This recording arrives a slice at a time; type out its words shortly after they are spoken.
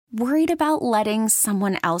Worried about letting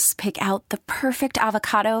someone else pick out the perfect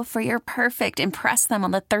avocado for your perfect impress them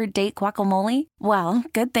on the third date guacamole? Well,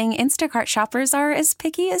 good thing Instacart shoppers are as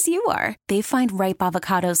picky as you are. They find ripe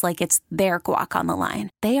avocados like it's their guac on the line.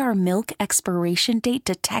 They are milk expiration date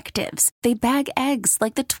detectives. They bag eggs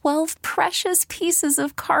like the 12 precious pieces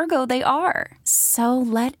of cargo they are. So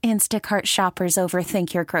let Instacart shoppers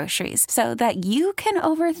overthink your groceries so that you can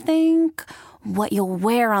overthink what you'll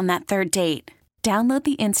wear on that third date. Download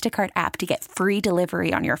the Instacart app to get free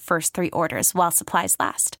delivery on your first 3 orders while supplies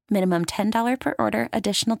last. Minimum $10 per order.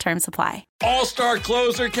 Additional terms apply. All-star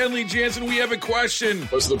closer Kenley Jansen, we have a question.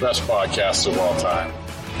 What's the best podcast of all time?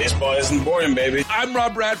 Baseball isn't boring, baby. I'm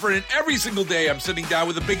Rob Bradford, and every single day I'm sitting down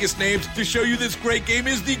with the biggest names to show you this great game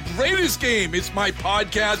is the greatest game. It's my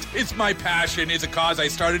podcast. It's my passion. It's a cause I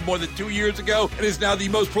started more than 2 years ago and is now the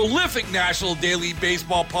most prolific national daily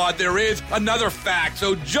baseball pod there is. Another fact.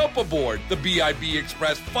 So jump aboard the BIB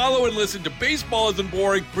Express. Follow and listen to Baseball Isn't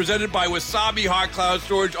Boring, presented by Wasabi Hot Cloud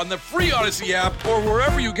Storage on the free Odyssey app or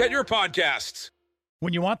wherever you get your podcasts.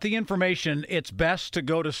 When you want the information, it's best to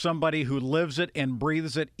go to somebody who lives it and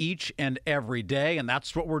breathes it each and every day, and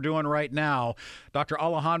that's what we're doing right now. Dr.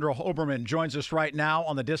 Alejandro Oberman joins us right now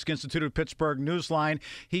on the Disc Institute of Pittsburgh Newsline.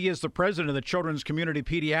 He is the president of the Children's Community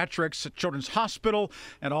Pediatrics at Children's Hospital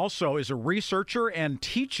and also is a researcher and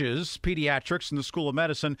teaches pediatrics in the School of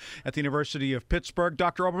Medicine at the University of Pittsburgh.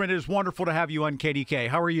 Dr. Oberman, it is wonderful to have you on KDK.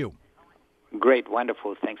 How are you? Great,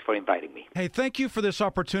 wonderful. Thanks for inviting me. Hey, thank you for this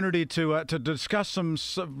opportunity to discuss some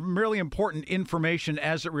really important information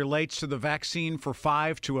as it relates to the vaccine for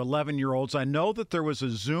 5 to 11-year-olds. I know that there was a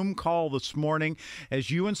Zoom call this morning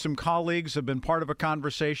as you and some colleagues have been part of a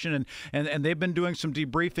conversation, and they've been doing some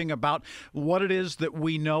debriefing about what it is that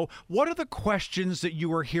we know. What are the questions that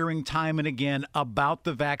you are hearing time and again about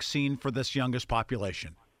the vaccine for this youngest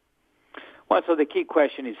population? Well, so the key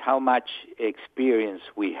question is how much experience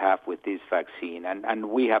we have with this vaccine. And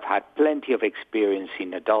we have had plenty of experience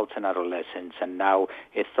in adults and adolescents, and now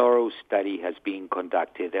a thorough study has been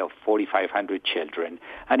conducted of 4,500 children,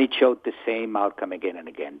 and it showed the same outcome again and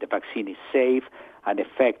again. The vaccine is safe and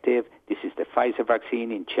effective. This is the Pfizer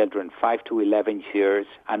vaccine in children 5 to 11 years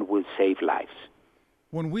and will save lives.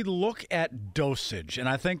 When we look at dosage, and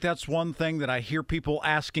I think that's one thing that I hear people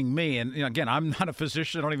asking me, and again, I'm not a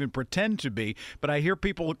physician, I don't even pretend to be, but I hear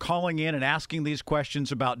people calling in and asking these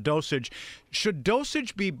questions about dosage. Should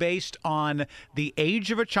dosage be based on the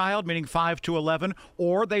age of a child, meaning 5 to 11,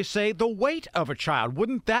 or they say the weight of a child?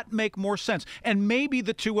 Wouldn't that make more sense? And maybe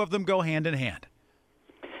the two of them go hand in hand.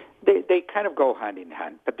 They kind of go hand in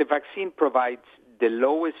hand, but the vaccine provides the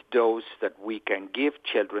lowest dose that we can give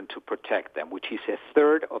children to protect them, which is a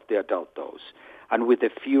third of the adult dose, and with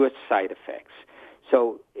the fewest side effects.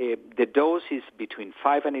 So the dose is between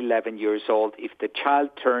 5 and 11 years old. If the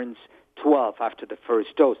child turns 12 after the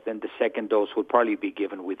first dose, then the second dose will probably be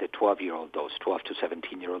given with the 12-year-old dose, 12 to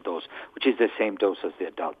 17-year-old dose, which is the same dose as the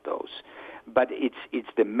adult dose. But it's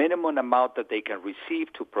the minimum amount that they can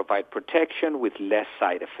receive to provide protection with less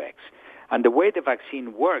side effects. And the way the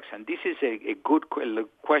vaccine works, and this is a good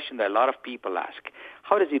question that a lot of people ask,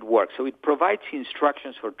 how does it work? So it provides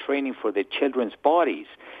instructions for training for the children's bodies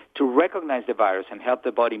to recognize the virus and help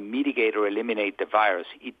the body mitigate or eliminate the virus.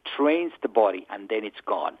 It trains the body, and then it's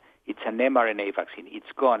gone. It's an mRNA vaccine.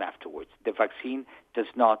 It's gone afterwards. The vaccine does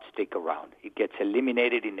not stick around. It gets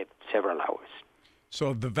eliminated in several hours.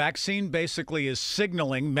 So the vaccine basically is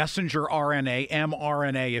signaling messenger RNA,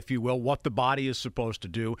 mRNA, if you will, what the body is supposed to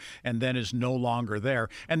do, and then is no longer there.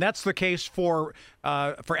 And that's the case for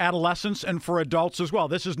adolescents and for adults as well.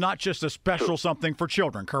 This is not just a special something for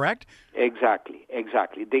children, correct? Exactly.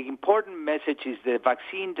 The important message is the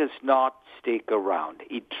vaccine does not stick around.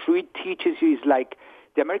 It teaches you, it's like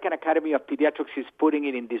the American Academy of Pediatrics is putting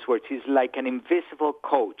it in these words, it's like an invisible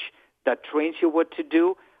coach that trains you what to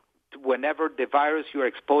do. Whenever the virus, you're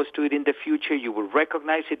exposed to it in the future, you will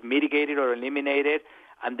recognize it, mitigate it, or eliminate it,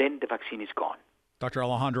 and then the vaccine is gone. Dr.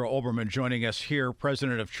 Alejandro Oberman joining us here,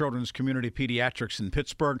 president of Children's Community Pediatrics in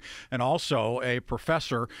Pittsburgh, and also a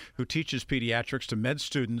professor who teaches pediatrics to med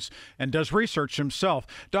students and does research himself.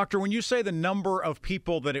 Doctor, when you say the number of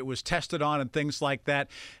people that it was tested on and things like that,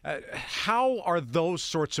 how are those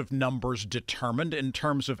sorts of numbers determined in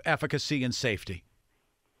terms of efficacy and safety?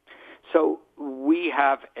 So we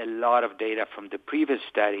have a lot of data from the previous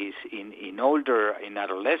studies in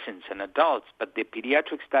adolescents and adults, but the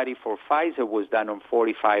pediatric study for Pfizer was done on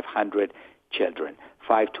 4,500 children,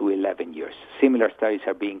 5 to 11 years. Similar studies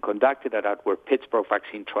are being conducted at our Pittsburgh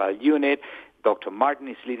Vaccine Trial Unit. Dr. Martin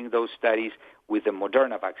is leading those studies with the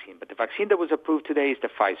Moderna vaccine. But the vaccine that was approved today is the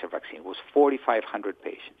Pfizer vaccine. It was 4,500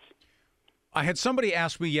 patients. I had somebody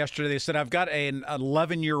ask me yesterday, they said, I've got an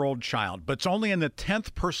 11-year-old child, but it's only in the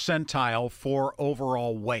 10th percentile for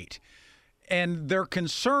overall weight. And their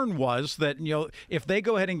concern was that, if they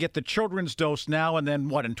go ahead and get the children's dose now and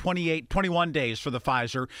then, in 21 days for the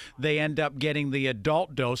Pfizer, they end up getting the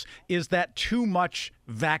adult dose, is that too much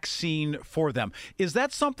vaccine for them? Is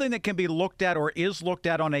that something that can be looked at or is looked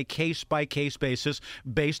at on a case-by-case basis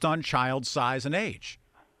based on child size and age?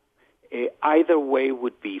 Either way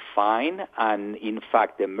would be fine, and in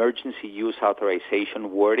fact, the emergency use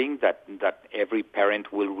authorization wording that every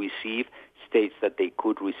parent will receive states that they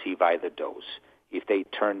could receive either dose. If they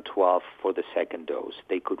turn 12 for the second dose,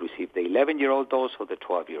 they could receive the 11-year-old dose or the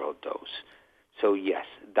 12-year-old dose. So yes,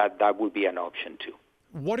 that would be an option too.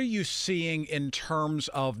 What are you seeing in terms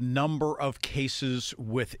of number of cases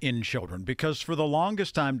within children? Because for the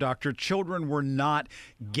longest time, Doctor, children were not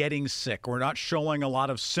getting sick or not showing a lot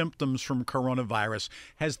of symptoms from coronavirus.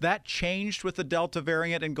 Has that changed with the Delta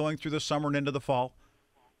variant and going through the summer and into the fall?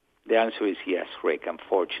 The answer is yes, Rick,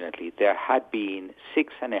 unfortunately. There had been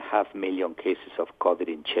 6.5 million cases of COVID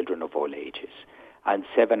in children of all ages and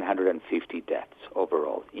 750 deaths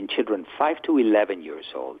overall. In children 5 to 11 years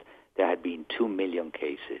old, there had been 2 million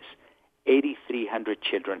cases. 8,300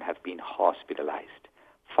 children have been hospitalized.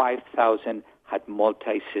 5,000 had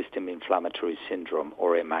multi-system inflammatory syndrome,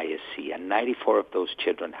 or MIS-C, and 94 of those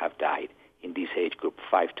children have died in this age group,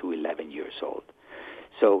 5 to 11 years old.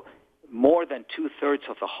 So more than two-thirds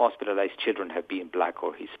of the hospitalized children have been Black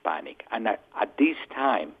or Hispanic. And at this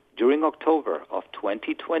time, during October of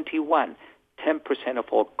 2021, 10% of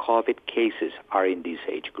all COVID cases are in this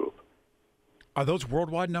age group. Are those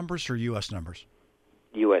worldwide numbers or U.S. numbers?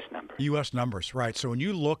 U.S. numbers. U.S. numbers, right. So when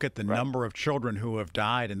you look at the Right. number of children who have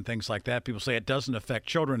died and things like that, people say it doesn't affect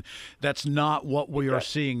children. That's not what we are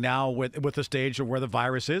seeing now with the stage of where the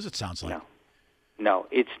virus is, it sounds like. No,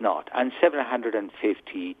 it's not. And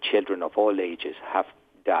 750 children of all ages have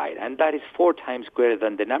died. And that is 4 times greater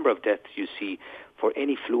than the number of deaths you see for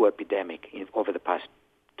any flu epidemic over the past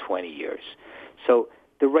 20 years. So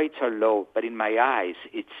the rates are low, but in my eyes,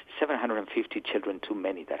 it's 750 children too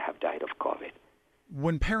many that have died of COVID.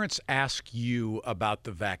 When parents ask you about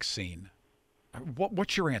the vaccine,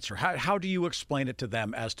 what's your answer? How do you explain it to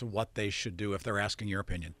them as to what they should do if they're asking your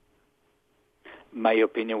opinion? My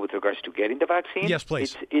opinion with regards to getting the vaccine? Yes,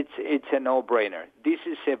 please. It's a no-brainer. This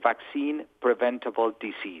is a vaccine-preventable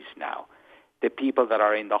disease now. The people that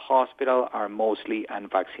are in the hospital are mostly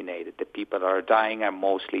unvaccinated. The people that are dying are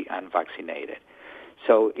mostly unvaccinated.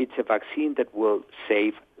 So it's a vaccine that will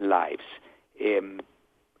save lives.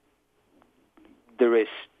 There is,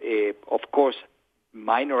 of course,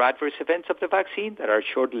 minor adverse events of the vaccine that are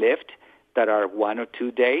short-lived, that are 1 or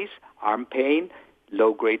 2 days, arm pain,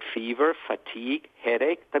 low-grade fever, fatigue,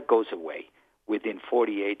 headache, that goes away. Within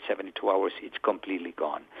 48, 72 hours, it's completely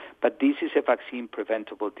gone. But this is a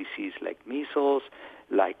vaccine-preventable disease like measles,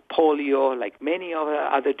 like polio, like many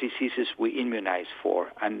other diseases we immunize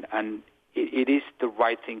for. And it is the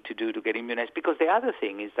right thing to do to get immunized, because the other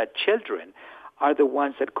thing is that children are the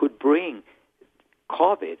ones that could bring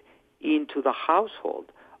COVID into the household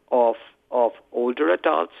of older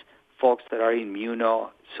adults, folks that are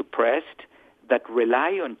immunosuppressed, that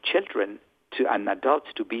rely on children and adults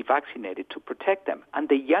to be vaccinated to protect them, and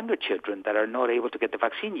the younger children that are not able to get the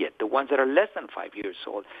vaccine yet, the ones that are less than 5 years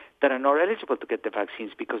old, that are not eligible to get the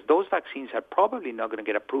vaccines, because those vaccines are probably not going to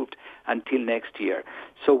get approved until next year.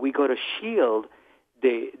 So we got to shield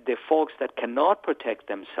the folks that cannot protect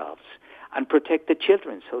themselves and protect the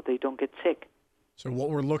children so they don't get sick. So what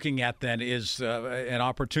we're looking at then is an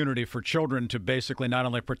opportunity for children to basically not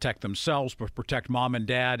only protect themselves, but protect mom and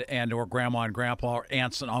dad and or grandma and grandpa, or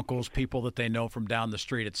aunts and uncles, people that they know from down the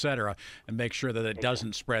street, et cetera, and make sure that it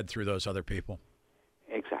doesn't spread through those other people.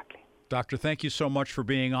 Exactly. Doctor, thank you so much for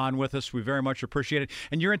being on with us. We very much appreciate it.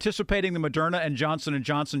 And you're anticipating the Moderna and Johnson &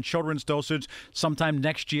 Johnson children's dosage sometime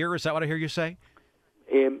next year. Is that what I hear you say?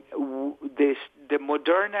 The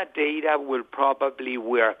Moderna data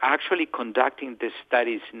we're actually conducting the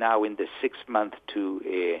studies now in the 6 month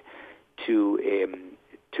to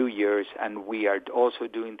 2 years, and we are also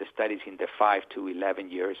doing the studies in the 5 to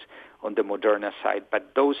 11 years on the Moderna side.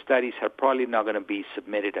 But those studies are probably not going to be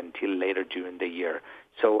submitted until later during the year.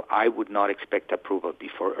 So I would not expect approval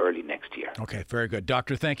before early next year. Okay, very good.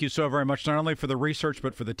 Doctor, thank you so very much, not only for the research,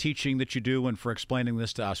 but for the teaching that you do and for explaining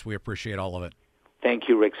this to us. We appreciate all of it. Thank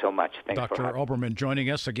you, Rick, so much. Thanks Dr. for having me. Oberman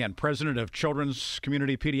joining us again, president of Children's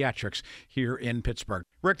Community Pediatrics here in Pittsburgh.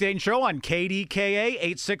 Rick Dayton Show on KDKA.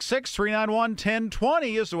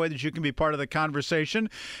 866-391-1020 is the way that you can be part of the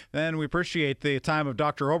conversation. And we appreciate the time of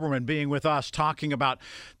Dr. Oberman being with us, talking about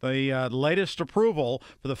the latest approval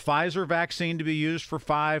for the Pfizer vaccine to be used for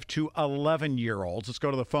 5 to 11-year-olds. Let's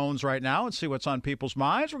go to the phones right now and see what's on people's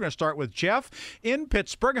minds. We're going to start with Jeff in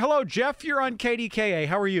Pittsburgh. Hello, Jeff. You're on KDKA.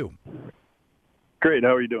 How are you? Great.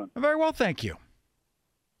 How are you doing? Very well, thank you.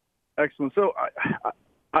 Excellent. So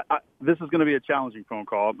this is going to be a challenging phone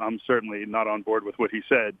call. I'm certainly not on board with what he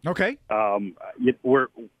said. Okay. You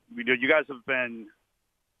guys have been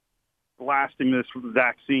blasting this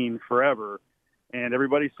vaccine forever, and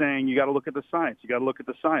everybody's saying you got to look at the science. You got to look at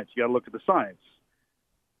the science. You got to look at the science.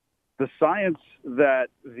 The science that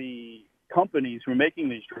the companies who are making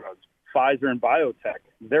these drugs, Pfizer and BioNTech,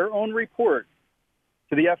 their own report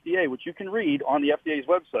to the FDA, which you can read on the FDA's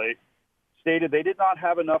website, stated they did not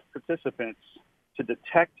have enough participants to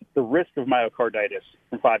detect the risk of myocarditis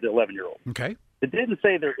from 5 to 11-year-olds. Okay. It didn't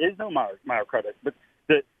say there is no myocarditis, but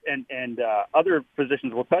other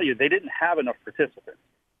physicians will tell you they didn't have enough participants.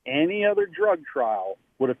 Any other drug trial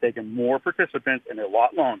would have taken more participants and a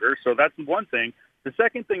lot longer, so that's one thing. The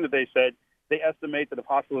second thing that they said, they estimate that if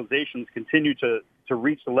hospitalizations continue to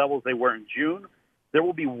reach the levels they were in June, there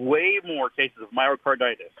will be way more cases of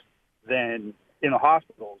myocarditis than in the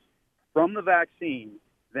hospitals from the vaccine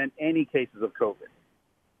than any cases of COVID.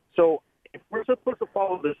 So if we're supposed to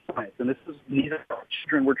follow this science, and these are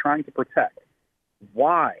children we're trying to protect,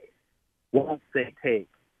 why won't they take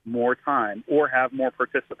more time or have more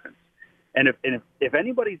participants? And if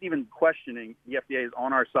anybody's even questioning the FDA is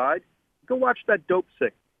on our side, go watch that Dope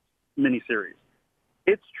Sick miniseries.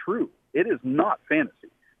 It's true. It is not fantasy.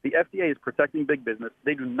 The FDA is protecting big business.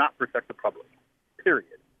 They do not protect the public, period.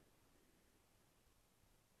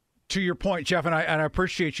 To your point, Jeff, and I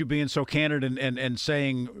appreciate you being so candid and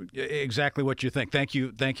saying exactly what you think. Thank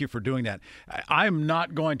you for doing that. I'm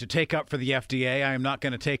not going to take up for the FDA. I am not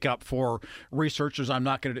going to take up for researchers. I'm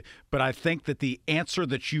not going to. But I think that the answer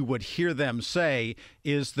that you would hear them say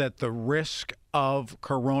is that the risk of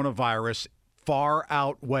coronavirus far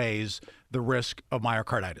outweighs the risk of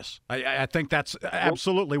myocarditis. I think that's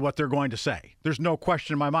absolutely what they're going to say. There's no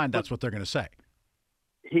question in my mind that's what they're going to say.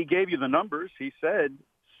 He gave you the numbers. He said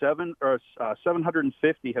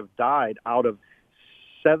 750 have died out of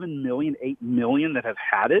 7 million, 8 million that have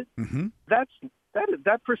had it. Mm-hmm. That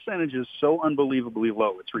percentage is so unbelievably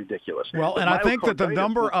low. It's ridiculous. Well, and I think that the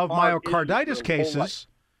number of myocarditis cases,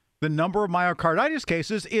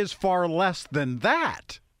 is far less than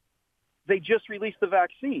that. They just released the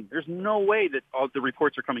vaccine. There's no way that all the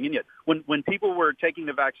reports are coming in yet. When people were taking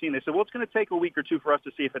the vaccine, they said, well, it's going to take a week or two for us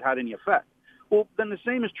to see if it had any effect. Well, then the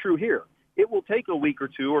same is true here. It will take a week or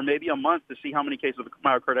two or maybe a month to see how many cases of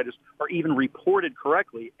myocarditis are even reported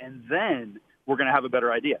correctly, and then we're going to have a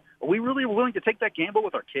better idea. Are we really willing to take that gamble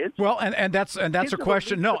with our kids? Well, and that's a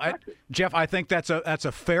question. No, Jeff, I think that's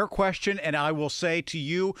a fair question, and I will say to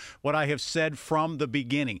you what I have said from the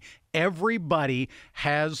beginning. Everybody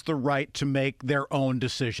has the right to make their own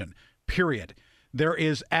decision, period. There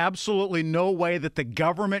is absolutely no way that the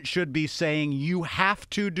government should be saying you have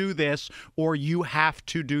to do this or you have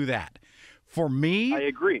to do that. For me, I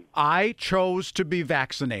agree. I chose to be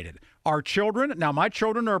vaccinated. Our children, now my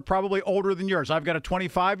children are probably older than yours. I've got a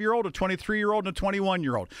 25-year-old, a 23-year-old, and a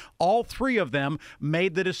 21-year-old. All three of them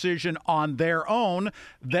made the decision on their own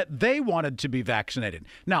that they wanted to be vaccinated.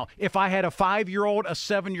 Now, if I had a 5-year-old, a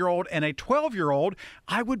 7-year-old, and a 12-year-old,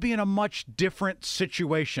 I would be in a much different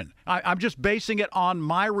situation. I'm just basing it on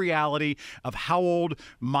my reality of how old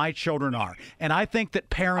my children are. And I think that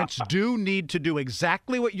parents do need to do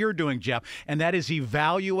exactly what you're doing, Jeff, and that is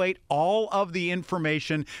evaluate all of the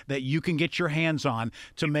information that you can get your hands on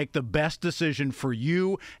to make the best decision for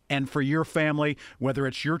you and for your family, whether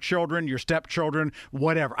it's your children, your stepchildren,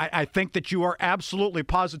 whatever. I think that you are absolutely,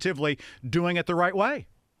 positively doing it the right way.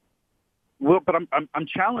 Well, but I'm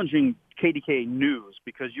challenging KDKA News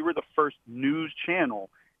because you were the first news channel.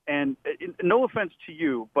 And no offense to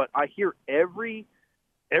you, but I hear everybody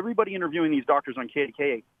interviewing these doctors on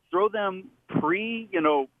KDKA throw them preset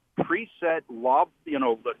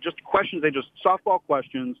just questions. They just softball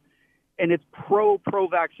questions. And it's pro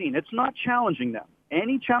vaccine. It's not challenging them.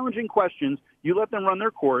 Any challenging questions, you let them run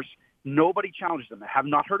their course. Nobody challenges them. I have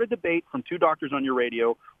not heard a debate from two doctors on your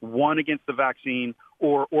radio, one against the vaccine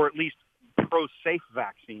or at least pro-safe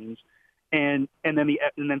vaccines, and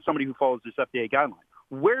then somebody who follows this FDA guideline.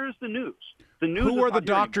 Where's the news? The news. Who are the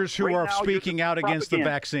doctors who are speaking out against the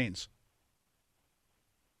vaccines?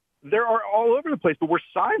 There are all over the place, but we're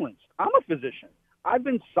silenced. I'm a physician. I've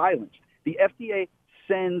been silenced. The FDA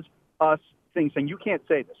sends us things saying you can't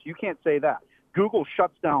say this, you can't say that. Google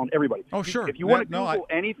shuts down everybody. Oh, sure. If you want to Google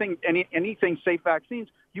anything safe vaccines,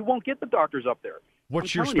 you won't get the doctors up there.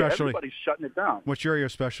 What's your specialty? Everybody's shutting it down. What's your area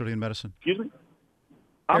of specialty in medicine? Excuse me?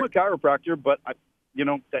 I'm a chiropractor, but I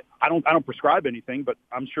don't prescribe anything, but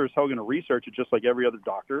I'm sure as hell going to research it just like every other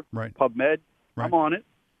doctor. Right. PubMed, right. I'm on it.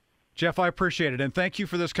 Jeff, I appreciate it, and thank you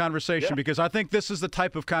for this conversation because I think this is the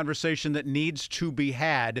type of conversation that needs to be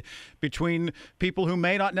had between people who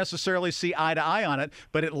may not necessarily see eye to eye on it,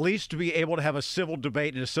 but at least to be able to have a civil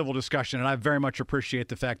debate and a civil discussion, and I very much appreciate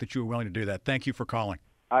the fact that you were willing to do that. Thank you for calling.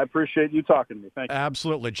 I appreciate you talking to me. Thank you.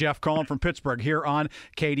 Absolutely. Jeff calling from Pittsburgh here on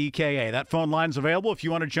KDKA. That phone line's available if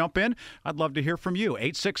you want to jump in. I'd love to hear from you.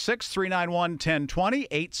 866-391-1020,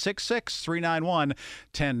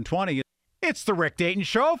 866-391-1020. It's the Rick Dayton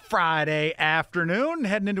Show, Friday afternoon.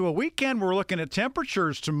 Heading into a weekend, we're looking at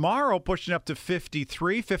temperatures tomorrow pushing up to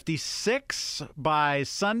 53, 56 by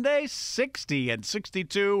Sunday, 60 and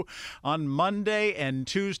 62 on Monday and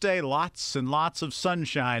Tuesday. Lots and lots of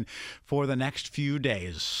sunshine for the next few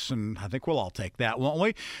days. And I think we'll all take that, won't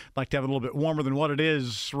we? Like to have it a little bit warmer than what it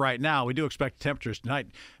is right now. We do expect temperatures tonight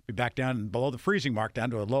be back down below the freezing mark, down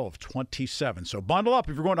to a low of 27. So bundle up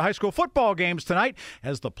if you're going to high school football games tonight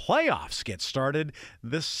as the playoffs get started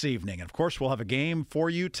this evening. And of course, we'll have a game for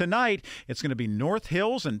you tonight. It's going to be North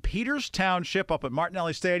Hills and Peters Township up at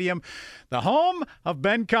Martinelli Stadium, the home of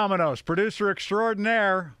Ben Cominos, producer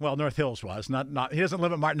extraordinaire. Well, North Hills was not. He doesn't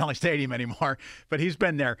live at Martinelli Stadium anymore, but he's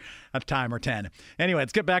been there a time or 10. Anyway,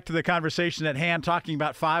 let's get back to the conversation at hand, talking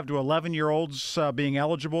about 5 to 11-year-olds being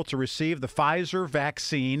eligible to receive the Pfizer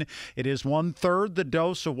vaccine. It is 1/3 the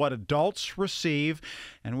dose of what adults receive.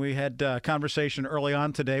 And we had a conversation early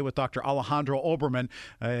on today with Dr. Alejandro Oberman,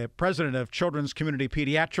 president of Children's Community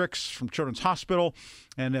Pediatrics from Children's Hospital,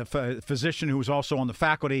 and a physician who was also on the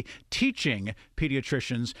faculty teaching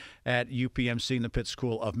pediatricians at UPMC in the Pitt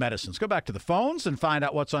School of Medicine. Let's go back to the phones and find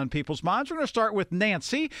out what's on people's minds. We're going to start with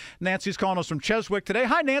Nancy. Nancy's calling us from Cheswick today.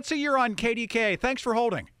 Hi, Nancy. You're on KDK. Thanks for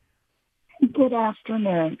holding. Good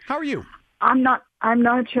afternoon. How are you? I'm not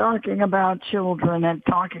talking about children. I'm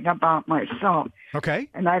talking about myself. Okay.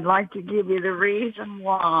 And I'd like to give you the reason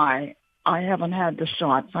why I haven't had the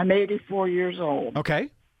shots. I'm 84 years old. Okay.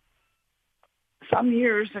 A few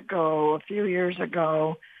years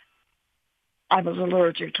ago, I was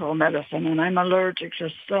allergic to a medicine, and I'm allergic to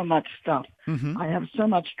so much stuff. Mm-hmm. I have so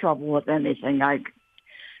much trouble with anything. I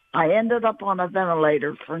ended up on a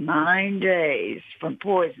ventilator for 9 days from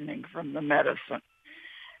poisoning from the medicine.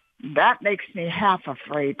 That makes me half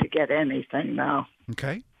afraid to get anything now.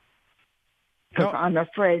 Okay. Because I'm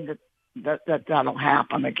afraid that'll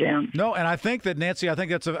happen again. No, and I think that, Nancy,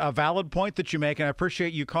 that's a valid point that you make, and I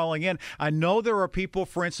appreciate you calling in. I know there are people,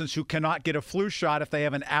 for instance, who cannot get a flu shot if they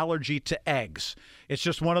have an allergy to eggs. It's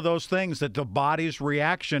just one of those things that the body's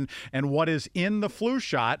reaction and what is in the flu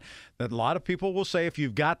shot that a lot of people will say, if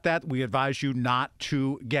you've got that, we advise you not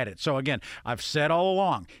to get it. So again, I've said all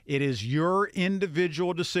along, it is your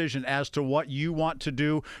individual decision as to what you want to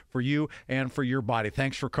do for you and for your body.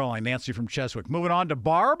 Thanks for calling, Nancy from Cheswick. Moving on to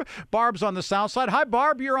Barb. Barb's on the south side. Hi,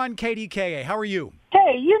 Barb. You're on KDKA. How are you?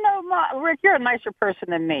 Hey, Rick, you're a nicer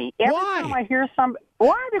person than me. Every time I hear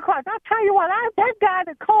why? Because I'll tell you what, that guy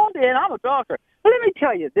that called in, I'm a doctor. Let me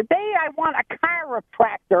tell you, the day I want a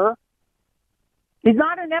chiropractor, he's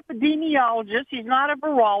not an epidemiologist, he's not a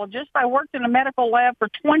virologist. I worked in a medical lab for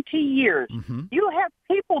 20 years. Mm-hmm. You have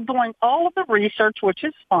people doing all of the research, which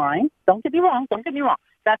is fine. Don't get me wrong.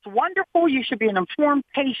 That's wonderful. You should be an informed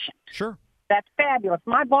patient. Sure. That's fabulous.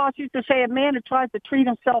 My boss used to say a man who tries to treat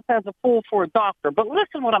himself has a fool for a doctor. But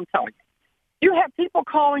listen what I'm telling you. You have people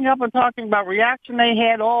calling up and talking about reaction they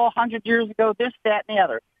had 100 years ago, this, that, and the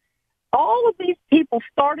other. All of these people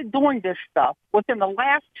started doing this stuff within the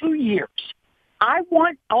last 2 years. I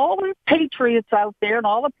want all the patriots out there and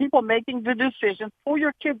all the people making the decisions, pull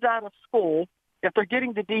your kids out of school if they're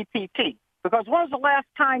getting the DPT. Because when was the last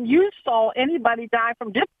time you saw anybody die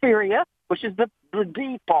from diphtheria, which is the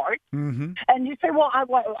D part? Mm-hmm. And you say, well,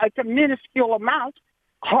 it's a minuscule amount.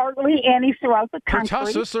 Hardly any throughout the country.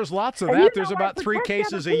 Pertussis, there's lots of that. There's about 3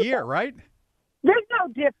 cases a year, right? There's no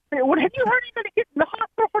diphtheria. Well, have you heard anybody get in the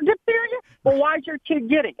hospital for diphtheria? Well, why is your kid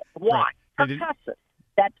getting it? Why? Right. Pertussis.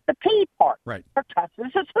 That's the P part. Right. Pertussis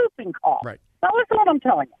is whooping cough. Right. Now, listen what I'm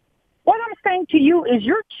telling you. What I'm saying to you is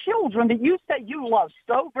your children that you say you love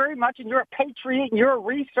so very much, and you're a patriot, and you're a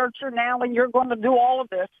researcher now, and you're going to do all of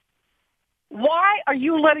this, why are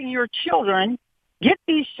you letting your children get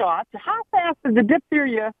these shots? How fast did the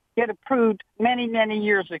diphtheria get approved many, many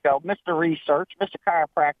years ago, Mr. Research, Mr.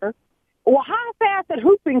 Chiropractor? Well, how fast did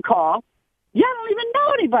whooping cough You don't even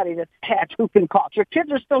know anybody that's had whooping cough. Your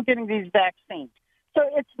kids are still getting these vaccines. So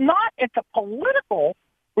it's a political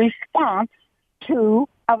response to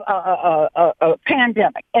a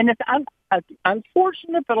pandemic. And it's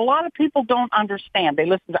unfortunate, but a lot of people don't understand. They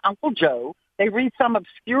listen to Uncle Joe. They read some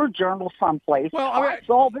obscure journal someplace. Well, I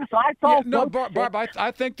saw this. I saw no, Barb.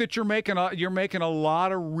 I think that you're making a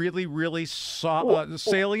lot of really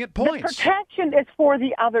salient points. The protection is for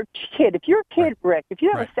the other kid. If your kid, Rick, if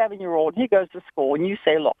you have a 7-year-old and he goes to school and you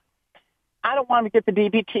say, look, I don't want him to get the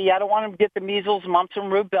DBT. I don't want him to get the measles, mumps,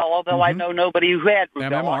 and rubella, though I know nobody who had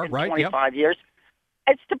rubella in 25 years.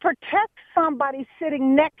 It's to protect somebody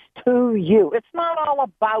sitting next to you. It's not all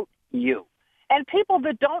about you. And people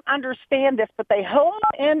that don't understand this, but they hone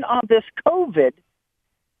in on this COVID,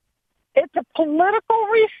 it's a political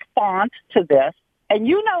response to this. And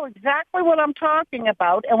you know exactly what I'm talking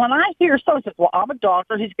about. And when I hear someone says, well, I'm a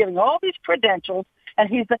doctor, he's giving all these credentials, and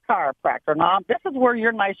he's a chiropractor. Now, this is where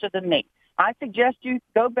you're nicer than me. I suggest you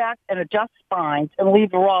go back and adjust spines and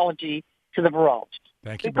leave virology to the virologist.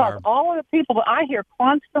 Thank you, because Barb. all of the people that I hear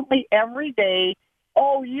constantly every day,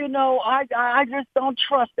 oh, I just don't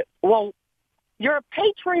trust it. Well, you're a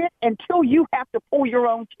patriot until you have to pull your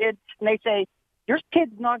own kids, and they say, your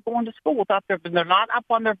kid's not going to school without they're not up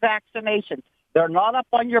on their vaccinations. They're not up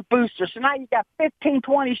on your boosters. So now you got 15,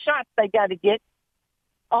 20 shots they got to get,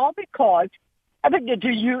 all because, I think,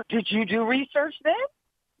 did you do research then?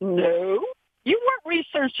 No. You weren't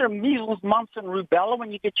researching measles, mumps, and rubella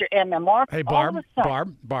when you get your MMR. Hey, Barb.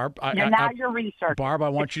 You're researching. Barb, I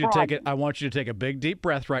want you to take a big deep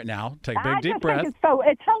breath right now. Take a big deep breath. It's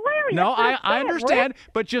hilarious. No, I understand,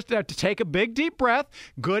 but just to take a big deep breath.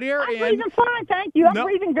 Good air in. I'm breathing fine, thank you. I'm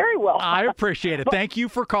breathing very well. I appreciate it. Thank you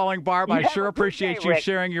for calling, Barb. I sure appreciate you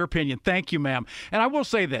sharing your opinion. Thank you, ma'am. And I will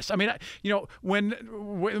say this. I mean, when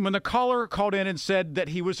the caller called in and said that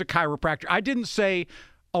he was a chiropractor, I didn't say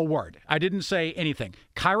a word. I didn't say anything.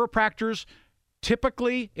 Chiropractors,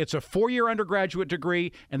 typically, it's a 4-year undergraduate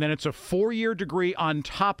degree, and then it's a 4-year degree on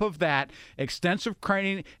top of that, extensive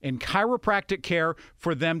training in chiropractic care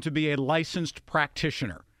for them to be a licensed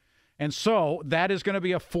practitioner. And so that is going to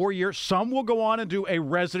be a 4-year. Some will go on and do a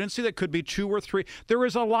residency that could be 2 or 3. There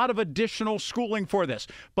is a lot of additional schooling for this.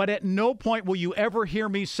 But at no point will you ever hear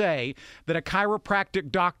me say that a chiropractic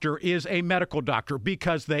doctor is a medical doctor,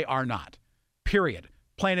 because they are not. Period.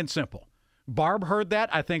 Plain and simple. Barb heard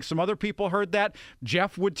that. I think some other people heard that.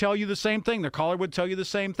 Jeff would tell you the same thing. The caller would tell you the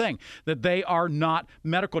same thing, that they are not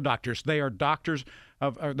medical doctors. They are doctors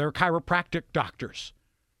they're chiropractic doctors.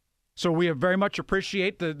 So we very much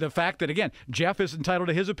appreciate the fact that, again, Jeff is entitled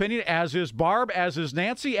to his opinion, as is Barb, as is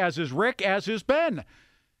Nancy, as is Rick, as is Ben.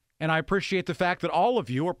 And I appreciate the fact that all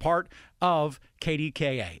of you are part of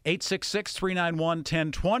KDKA.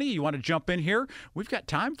 866-391-1020. You want to jump in here? We've got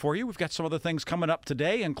time for you. We've got some other things coming up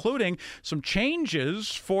today, including some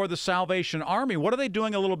changes for the Salvation Army. What are they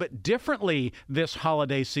doing a little bit differently this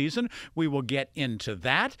holiday season? We will get into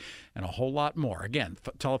that and a whole lot more. Again,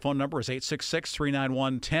 telephone number is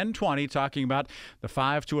 866-391-1020, talking about the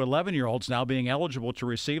 5 to 11-year-olds now being eligible to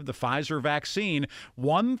receive the Pfizer vaccine,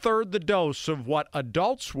 1/3 the dose of what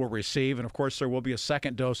adults will receive. And, of course, there will be a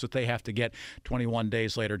second dose that they have to get 21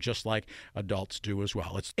 days later, just like adults do as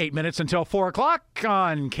well. It's 8 minutes until 4 o'clock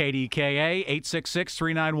on KDKA.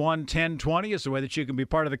 866-391-1020 is the way that you can be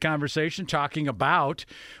part of the conversation, talking about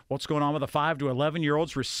what's going on with the 5 to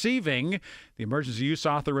 11-year-olds receiving the emergency use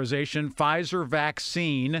authorization Pfizer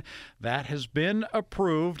vaccine. That has been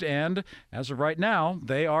approved, and as of right now,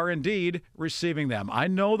 they are indeed receiving them. I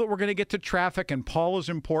know that we're going to get to traffic, and Paul is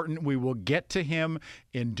important. We will get to him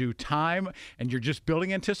in due time, and you're just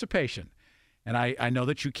building anticipation. And I know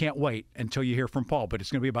that you can't wait until you hear from Paul, but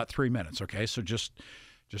it's going to be about 3 minutes, okay? So just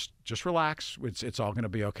relax. It's all going to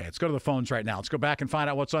be okay. Let's go to the phones right now. Let's go back and find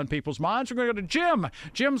out what's on people's minds. We're going to go to Jim.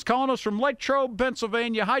 Jim's calling us from Latrobe,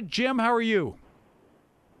 Pennsylvania. Hi, Jim. How are you?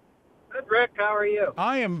 Good, Rick. How are you?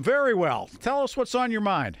 I am very well. Tell us what's on your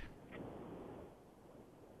mind.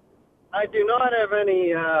 I do not have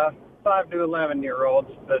any 5 to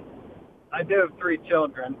 11-year-olds, but I do have 3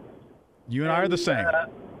 children. You and I are the same.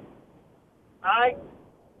 I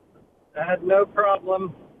had no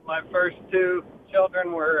problem. My first 2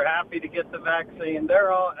 children were happy to get the vaccine.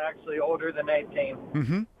 They're all actually older than 18.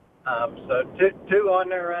 Mm-hmm. So two on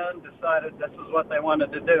their own decided this is what they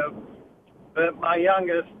wanted to do. But my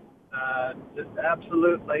youngest just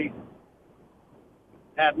absolutely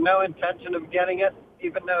had no intention of getting it,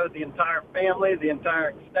 even though the entire family, the entire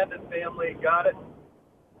extended family got it.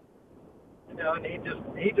 And he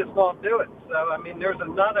just won't do it. So, I mean, there's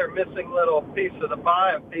another missing little piece of the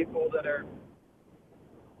pie of people that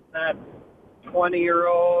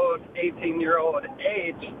 20-year-old, 18-year-old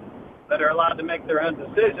age that are allowed to make their own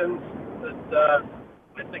decisions, that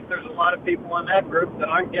I think there's a lot of people in that group that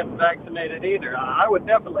aren't getting vaccinated either. I would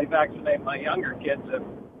definitely vaccinate my younger kids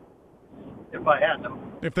if I had them.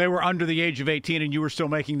 If they were under the age of 18 and you were still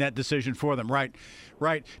making that decision for them, right?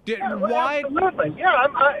 Why? Absolutely. Yeah,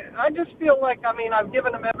 I just feel like, I've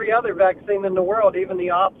given them every other vaccine in the world, even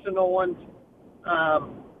the optional ones.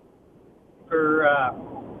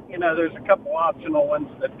 There's a couple optional ones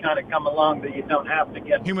that kind of come along that you don't have to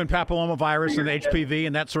get. Human papillomavirus and HPV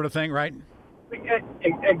and that sort of thing, right?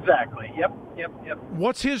 Exactly. Yep.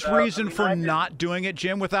 What's his reason for not doing it,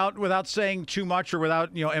 Jim? Without saying too much or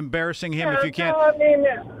without embarrassing him, if you can't.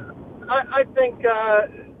 I think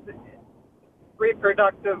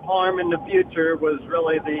reproductive harm in the future was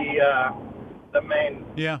really the main.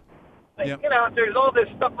 Yeah. thing. Yep. There's all this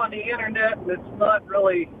stuff on the internet, and it's not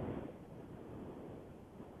really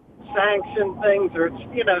sanctioned things, or it's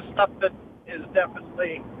stuff that is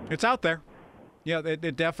definitely. It's out there. Yeah,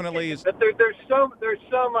 it definitely is. But there's so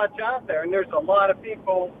much out there, and there's a lot of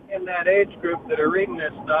people in that age group that are reading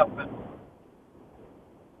this stuff. And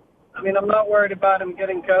I'm not worried about them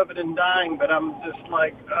getting COVID and dying, but I'm just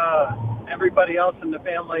like, everybody else in the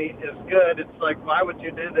family is good. It's like, why would you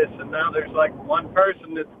do this? And now there's like one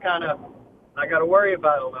person that's kind of, I got to worry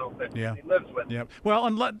about a little bit. Yeah. He lives with. Yeah.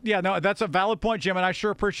 Well, that's a valid point, Jim, and I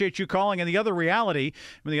sure appreciate you calling. And the other reality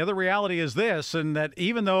is this, and that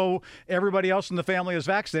even though everybody else in the family is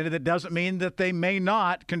vaccinated, that doesn't mean that they may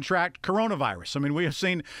not contract coronavirus. We have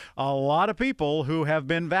seen a lot of people who have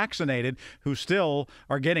been vaccinated who still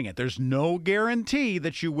are getting it. There's no guarantee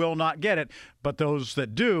that you will not get it, but those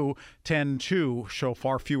that do tend to show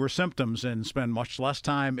far fewer symptoms and spend much less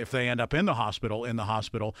time if they end up in the hospital and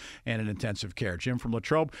in intensive care. Jim from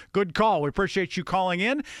Latrobe, good call. We appreciate you calling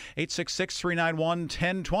in.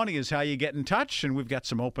 866-391-1020 is how you get in touch, and we've got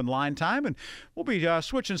some open line time, and we'll be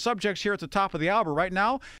switching subjects here at the top of the hour. Right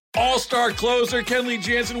now, All-star closer Kenley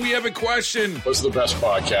Jansen, we have a question. What's the best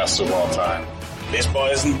podcast of all time? Baseball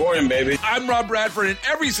isn't boring, baby. I'm Rob Bradford, and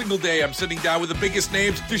every single day I'm sitting down with the biggest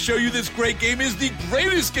names to show you this great game is the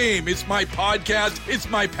greatest game. It's my podcast. It's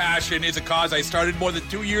my passion. It's a cause I started more than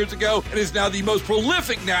 2 years ago and is now the most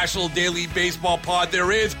prolific national daily baseball pod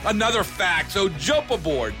there is. Another fact, so jump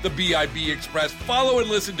aboard the BIB Express. Follow and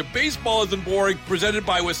listen to Baseball Isn't Boring, presented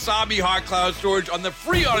by Wasabi Hot Cloud Storage on the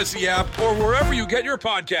free Odyssey app or wherever you get your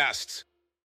podcasts.